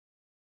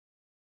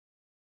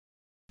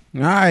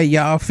All right,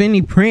 y'all.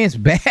 Finny Prince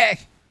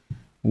back.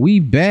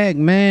 We back,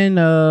 man.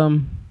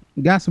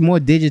 Got some more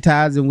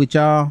digitizing with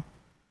y'all.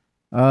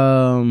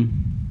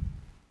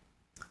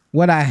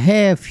 What I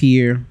have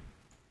here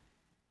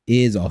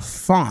is a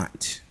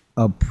font,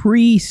 a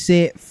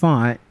preset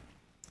font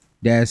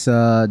that's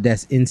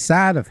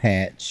inside of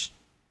Hatch.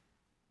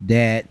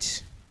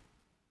 That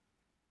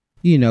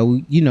you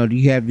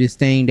have this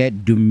thing,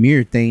 that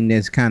Demure thing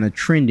that's kind of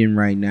trending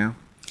right now.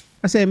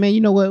 I said, man,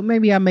 you know what?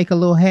 Maybe I make a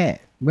little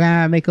hat. Maybe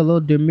I make a little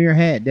Demure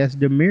hat. That's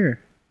Demure.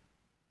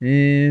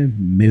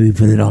 And maybe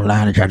put it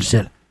online and try to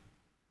sell it.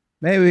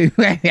 Maybe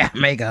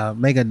I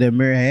make a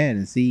Demure hat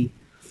and see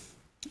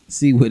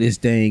where this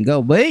thing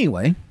go. But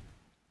anyway,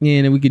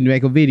 and then we can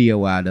make a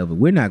video out of it.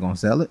 We're not gonna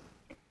sell it.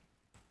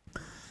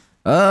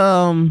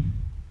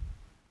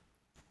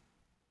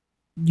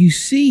 You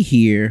see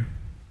here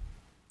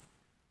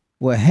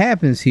what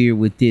happens here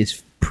with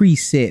this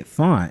preset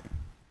font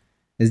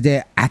is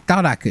that I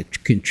thought I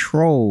could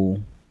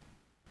control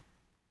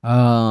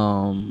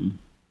the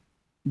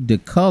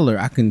color.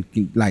 I can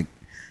like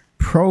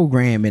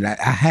program it. I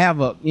have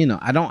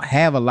I don't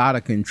have a lot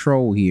of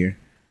control here.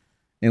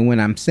 And when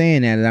I'm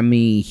saying that, I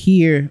mean,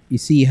 here you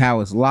see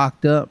how it's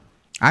locked up.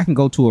 I can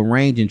go to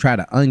arrange and try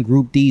to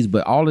ungroup these,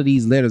 but all of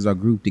these letters are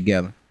grouped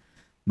together.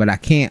 But I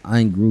can't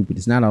ungroup it.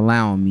 It's not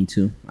allowing me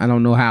to. I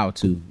don't know how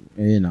to,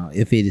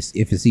 if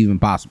it's even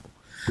possible.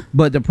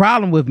 But the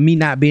problem with me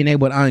not being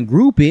able to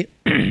ungroup it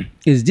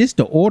is just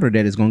the order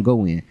that it's going to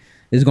go in.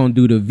 It's going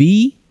to do the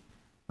V.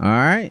 All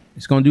right.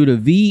 It's going to do the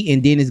V,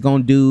 and then it's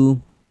going to do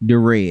the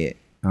red.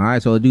 All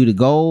right. So it'll do the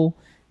gold,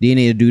 then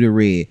it'll do the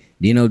red.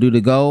 Then it'll do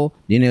the gold,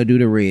 then it'll do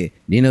the red.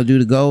 Then it'll do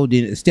the gold.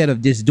 Then instead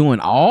of just doing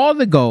all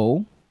the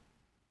gold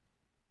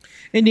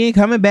and then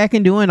coming back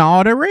and doing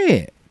all the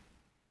red.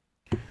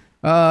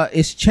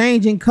 It's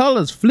changing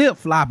colors,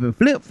 flip-flopping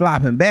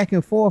back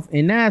and forth,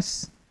 and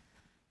that's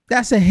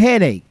a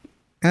headache.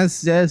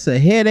 That's a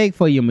headache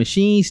for your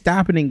machine,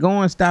 stopping and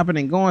going.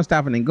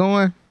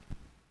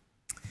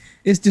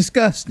 It's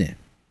disgusting.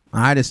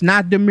 All right, it's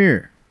not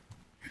Demure.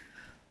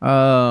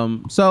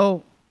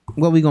 So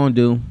what we gonna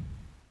do?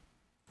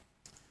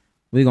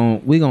 We're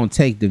gonna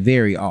take the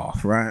very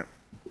off, right?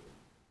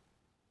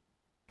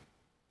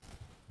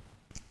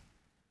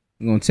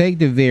 We're gonna take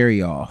the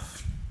very off.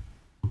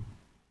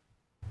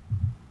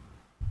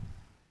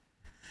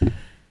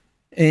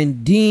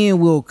 And then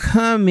we'll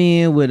come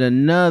in with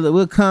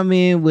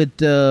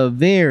the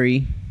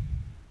very.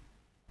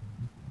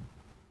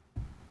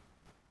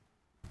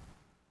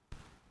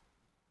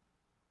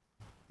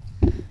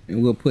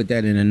 And we'll put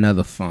that in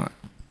another font.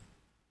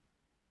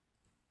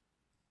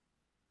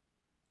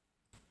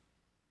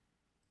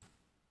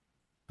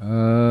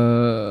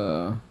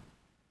 And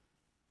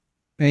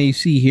you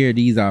see here,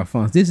 these are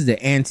fonts. This is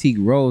the antique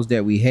rose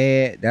that we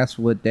had. That's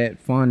what that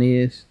font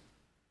is.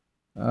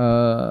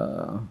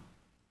 Oh,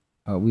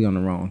 we on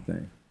the wrong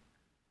thing.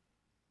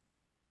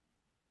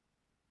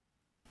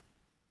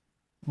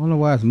 I don't know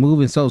why it's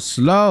moving so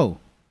slow.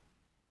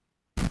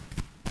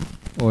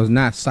 Or it's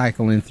not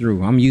cycling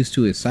through. I'm used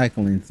to it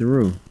cycling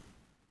through.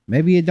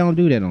 Maybe it don't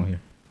do that on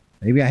here.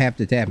 Maybe I have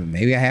to tap it.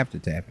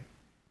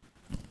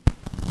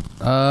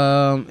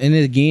 And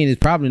then again, it's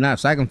probably not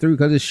cycling through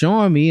because it's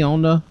showing me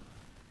on the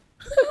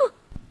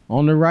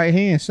on the right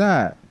hand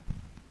side.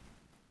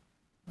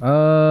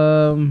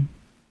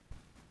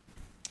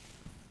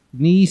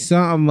 Need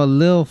something a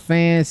little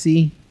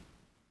fancy.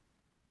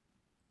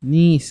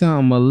 Need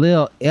something a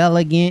little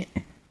elegant.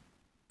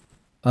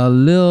 A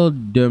little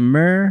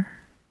demure.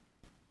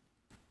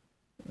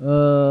 I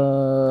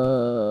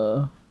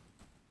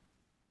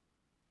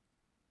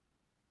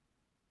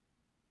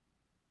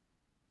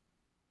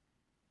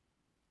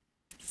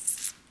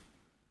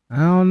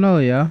don't know,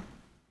 y'all.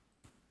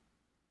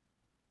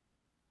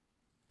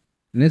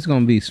 And it's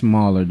gonna be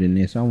smaller than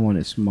this. I want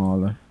it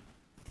smaller.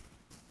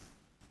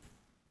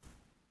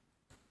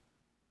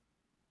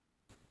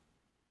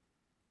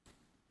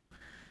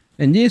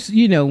 And this,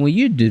 when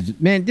you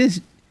this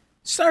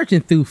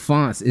searching through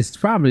fonts is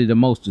probably the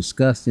most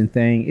disgusting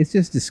thing. It's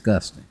just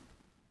disgusting.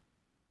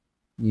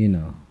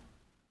 And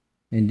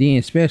then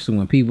especially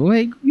when people,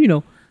 hey,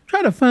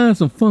 try to find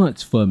some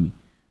fonts for me.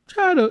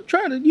 Try to,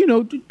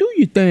 do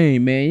your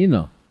thing,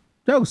 man.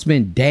 They'll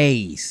spend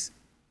days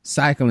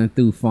cycling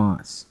through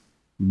fonts.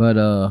 But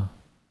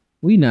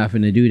we not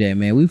finna do that,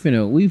 man. We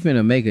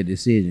finna make a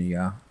decision,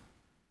 y'all.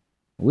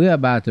 We're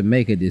about to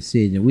make a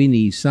decision. We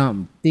need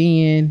something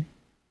thin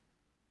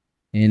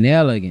and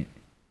elegant.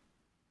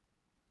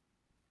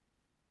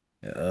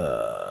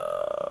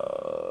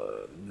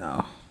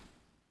 No.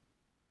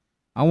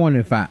 I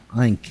wonder if I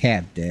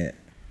uncap that,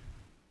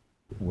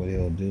 what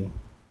it'll do.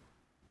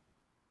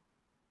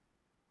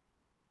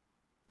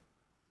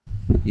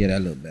 Yeah,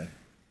 that look better.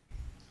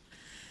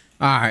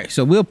 All right,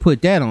 so we'll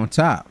put that on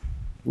top.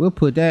 We'll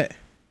let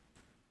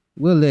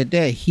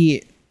that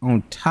hit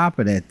on top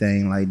of that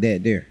thing like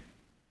that there.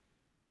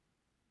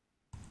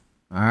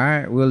 All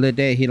right, we'll let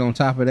that hit on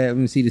top of that. Let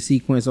me see the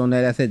sequence on that.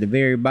 That's at the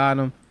very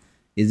bottom.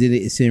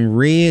 It's in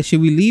red.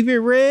 Should we leave it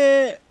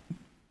red?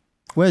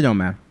 Well, it don't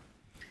matter.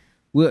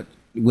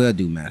 Will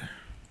do matter.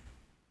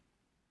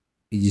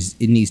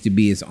 It needs to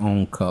be its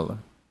own color.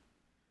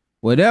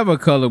 Whatever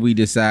color we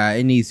decide,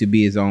 it needs to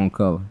be its own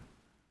color.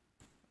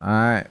 All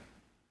right.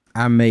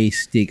 I may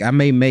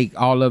make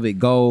all of it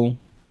gold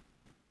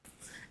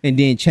and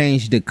then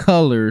change the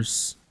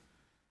colors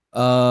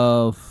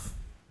of,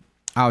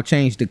 I'll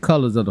change the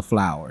colors of the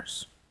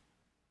flowers.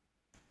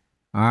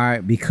 All right,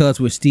 because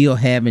we're still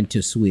having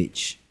to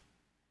switch.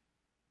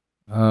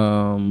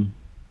 But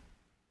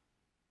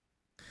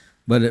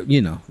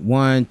you know,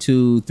 1,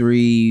 2,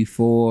 3,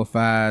 4,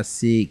 5,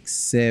 6,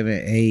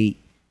 7, 8,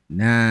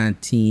 9,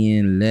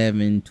 10,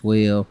 11,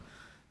 12.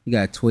 You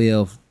got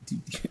 12.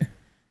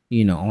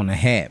 You know, on a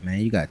hat,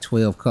 man, you got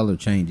 12 color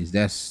changes.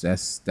 That's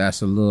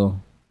a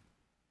little.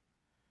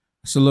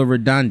 It's a little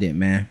redundant,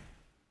 man.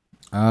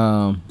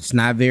 It's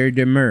not very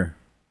demure.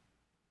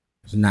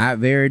 It's not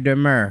very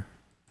demure.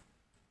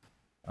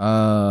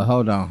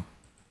 Hold on.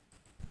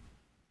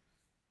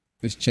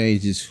 Let's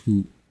change this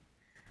hoop.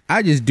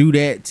 I just do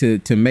that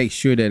to make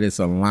sure that it's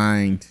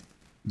aligned,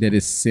 that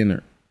it's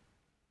centered.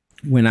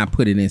 When I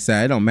put it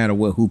inside, it don't matter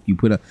what hoop you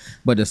put up,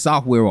 but the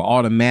software will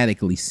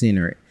automatically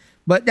center it.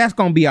 But that's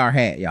gonna be our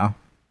hat, y'all.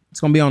 It's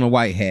gonna be on a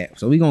white hat.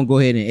 So we're gonna go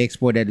ahead and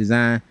export that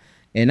design,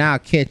 and I'll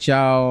catch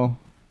y'all.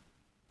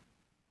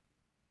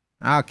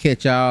 At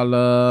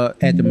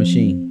the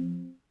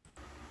machine.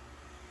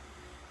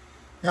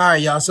 All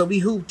right, y'all. So we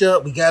hooped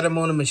up. We got them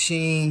on the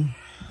machine.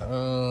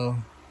 You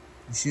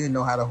should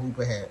know how to hoop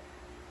a hat.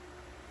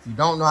 If you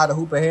don't know how to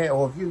hoop a hat,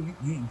 or if you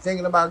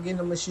thinking about getting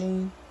a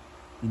machine,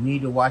 you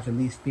need to watch at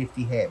least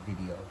 50 hat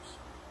videos.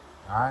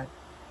 All right.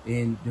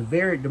 And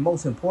the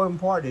most important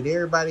part that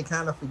everybody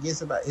kind of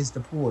forgets about is the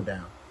pull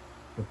down.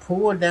 The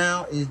pull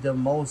down is the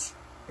most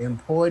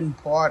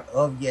important part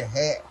of your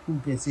hat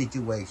hooping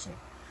situation.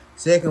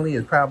 Secondly,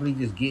 is probably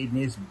just getting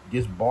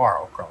this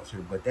bar across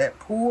here. But that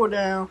pull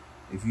down,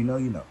 if you know,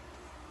 you know.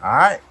 All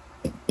right.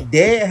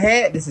 Dead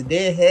hat. This is a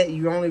dead hat.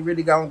 You only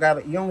really you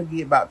only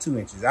get about 2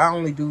 inches. I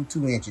only do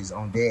 2 inches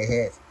on dead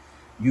hats.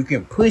 You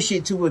can push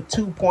it to a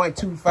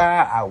 2.25.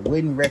 I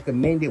wouldn't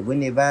recommend it.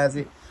 Wouldn't advise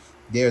it.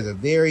 There's a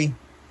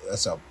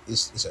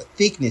it's a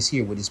thickness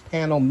here where this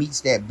panel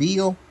meets that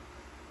bill.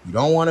 You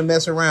don't want to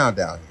mess around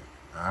down here.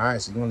 All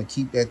right. So you want to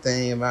keep that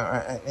thing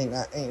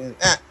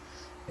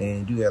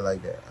and do that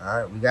like that. All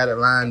right. We got it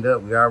lined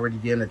up. We already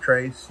did a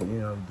trace. You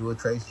know, do a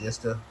trace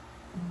just to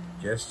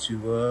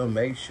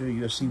make sure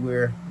you'll see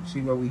where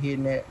we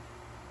hitting at.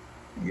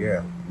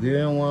 Yeah, we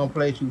don't want to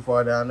play too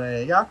far down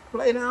there. Y'all can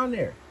play down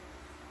there.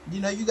 You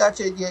know, you got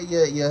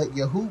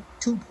your hoop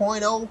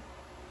 2.0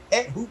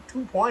 at hoop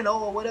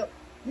 2.0 or whatever.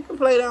 You can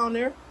play down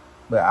there,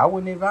 but I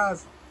wouldn't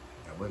advise it.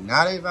 I would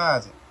not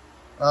advise it.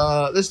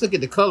 Let's look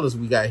at the colors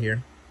we got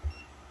here.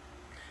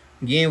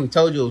 Again, we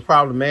told you it was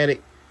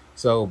problematic.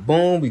 So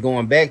boom, we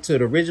going back to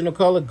the original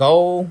color,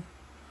 gold.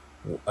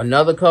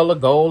 Another color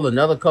gold,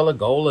 another color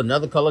gold,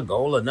 another color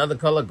gold, another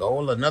color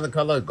gold, another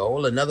color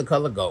gold, another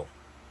color gold.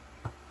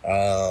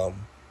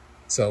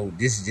 So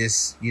this is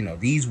just, you know,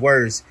 these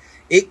words,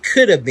 it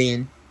could have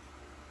been,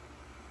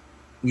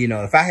 you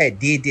know, if I had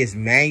did this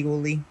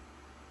manually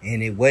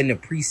and it wasn't a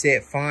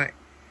preset font,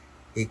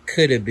 it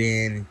could have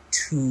been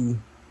two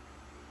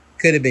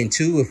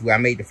if I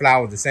made the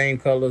flowers the same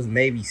colors,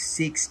 maybe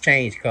 6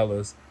 change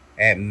colors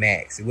at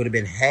max. It would have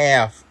been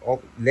half,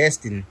 or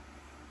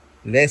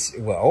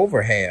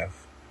over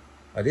half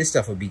of this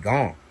stuff would be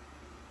gone.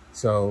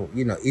 So,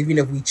 you know, even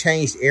if we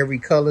changed every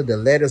color, the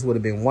letters would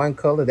have been one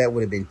color. That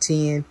would have been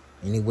 10,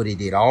 and it would have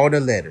did all the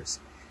letters.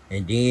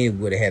 And then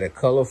would have had a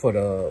color for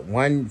the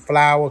one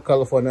flower,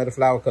 color for another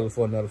flower, color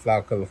for another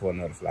flower, color for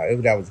another flower,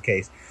 if that was the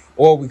case.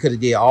 Or we could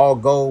have did all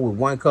gold with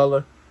one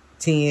color,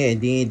 10,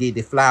 and then did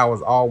the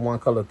flowers all one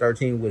color,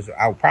 13, which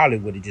I probably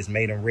would have just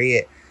made them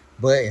red.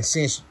 But and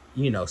since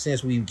we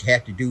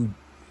have to do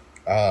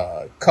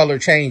color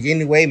change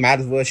anyway, might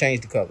as well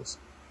change the colors.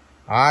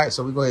 All right,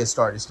 so we go ahead and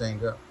start this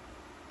thing up.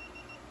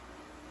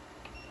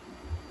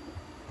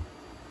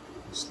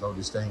 Slow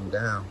this thing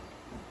down.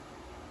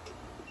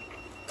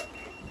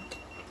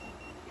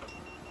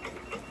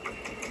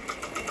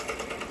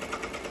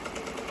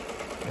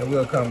 And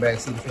we'll come back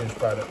and see the finished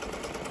product.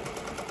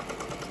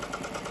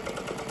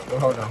 Well,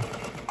 hold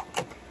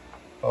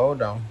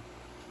on.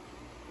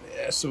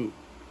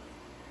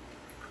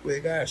 We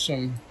got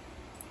some.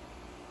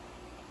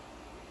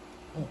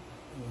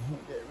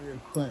 That real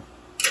quick.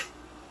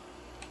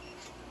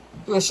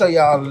 We'll show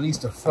y'all at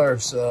least the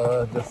first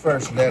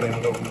letter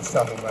and what we was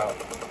talking about.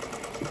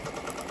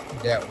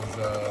 That was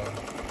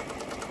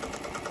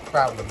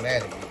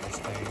problematic with this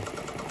thing.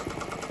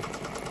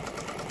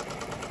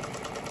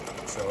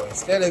 So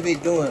instead of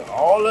it doing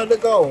all of the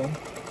gold,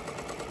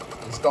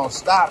 it's gonna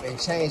stop and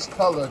change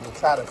color to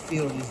try to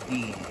fill this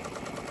deed.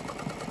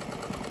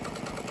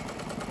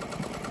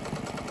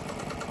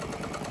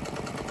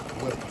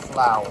 With the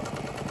flower.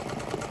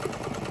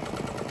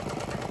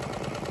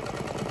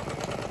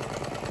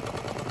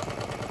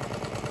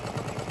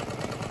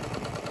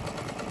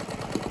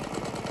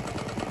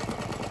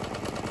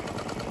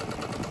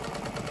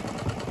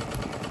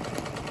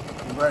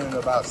 Running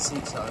about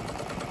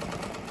 600.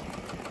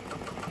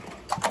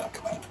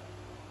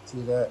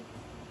 See that?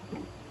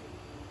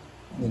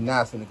 And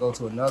now it's gonna go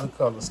to another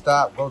color.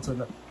 Stop. Go to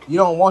another. You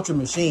don't want your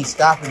machine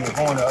stopping and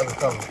going to other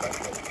colors like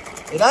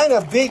that. It ain't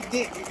a big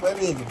deal. Well,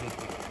 it is a big deal.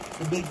 It's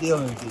a big deal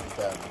in the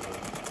digitizer.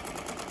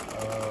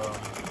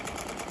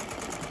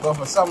 But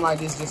for something like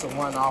this, just a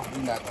one-off,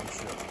 we're not gonna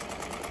trip.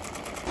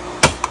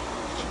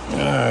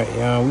 Alright,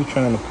 y'all, we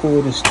trying to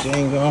pull this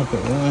thing off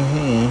with one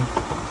hand.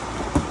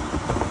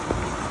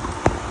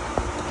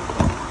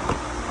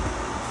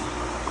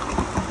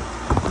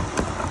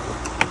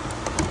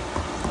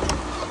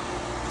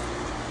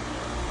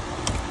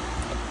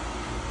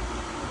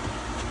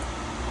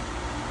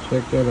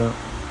 Check that out.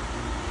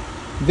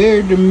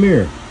 Very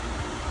demure.